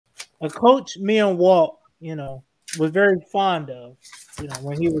a coach me and Walt, was very fond of,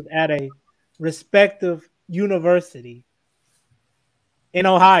 when he was at a respective university in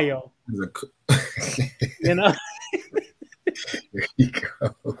Ohio. You know, There you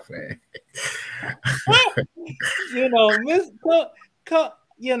go, man. Miss,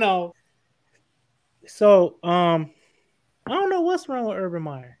 So, I don't know what's wrong with Urban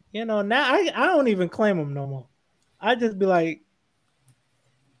Meyer. Now I don't even claim him no more. I just be like,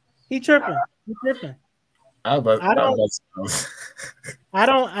 he tripping. He tripping. I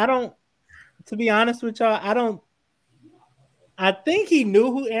don't. To be honest with y'all, I don't. I think he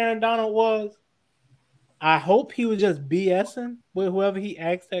knew who Aaron Donald was. I hope he was just BSing with whoever he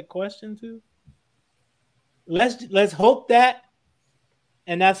asked that question to. Let's hope that,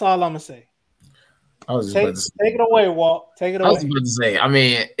 and that's all I'm gonna say. I was just about to say, take it away, Walt. Take it away. I was about to say, I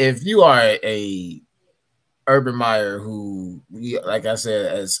mean, if you are a Urban Meyer who, like I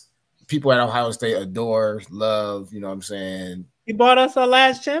said, as people at Ohio State adore, love, you know what I'm saying? He bought us our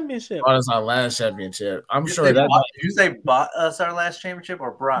last championship. I'm sure that. Did you say bought us our last championship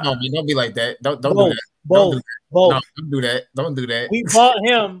or brought? No, don't be like that. Don't do that. Both. No, don't do that. Don't do that. We bought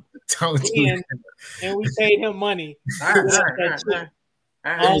him. Don't do that. And we paid him money.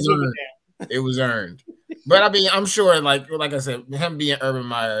 It was earned. But I mean, I'm sure, like I said, him being Urban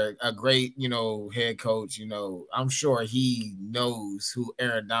Meyer, a great, head coach, I'm sure he knows who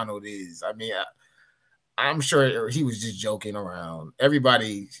Aaron Donald is. I mean, I'm sure he was just joking around.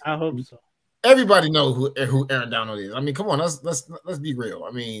 Everybody, I hope so. Everybody knows who Aaron Donald is. I mean, come on, let's be real.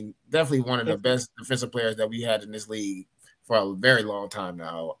 I mean, definitely one of the best defensive players that we had in this league for a very long time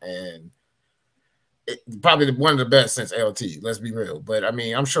now, and probably one of the best since LT. Let's be real. But I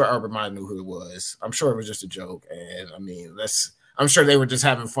mean, I'm sure Urban Meyer knew who it was. I'm sure it was just a joke, and I mean, I'm sure they were just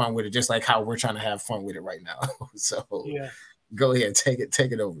having fun with it, just like how we're trying to have fun with it right now. So yeah, go ahead, take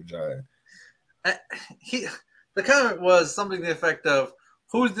it over, John. The comment was something to the effect of,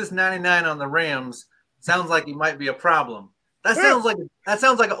 "Who's this 99 on the Rams? Sounds like he might be a problem." That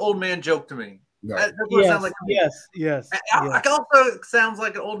sounds like an old man joke to me. No. That's what it sounds like. Yes. It also sounds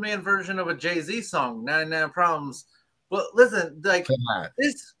like an old man version of a Jay-Z song, 99 Problems. But listen, like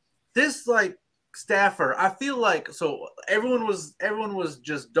this like staffer, I feel like, so everyone was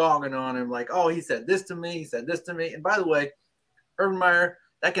just dogging on him, like, oh, he said this to me, he said this to me. And by the way, Urban Meyer,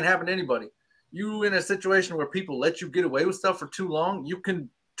 that can happen to anybody. You in a situation where people let you get away with stuff for too long, you can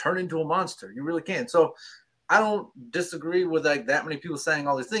turn into a monster. You really can. So I don't disagree with like that many people saying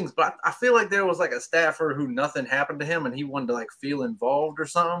all these things, but I feel like there was like a staffer who nothing happened to him and he wanted to like feel involved or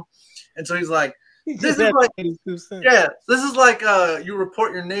something. And so he's like, this is like you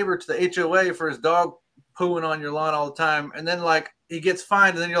report your neighbor to the HOA for his dog pooing on your lawn all the time, and then like he gets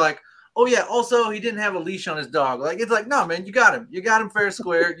fined, and then you're like, oh yeah, also he didn't have a leash on his dog. Like, it's like, no, man, you got him fair and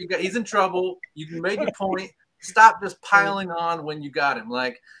square. He's in trouble. You made your point. Stop just piling on when you got him.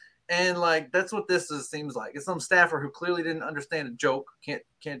 Like, and like that's what this seems like. It's some staffer who clearly didn't understand a joke. Can't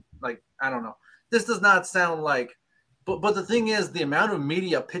like, I don't know. This does not sound like. But the thing is, the amount of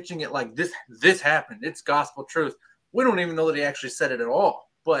media pitching it like this happened, it's gospel truth. We don't even know that he actually said it at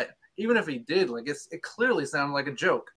all. But even if he did, like it clearly sounded like a joke.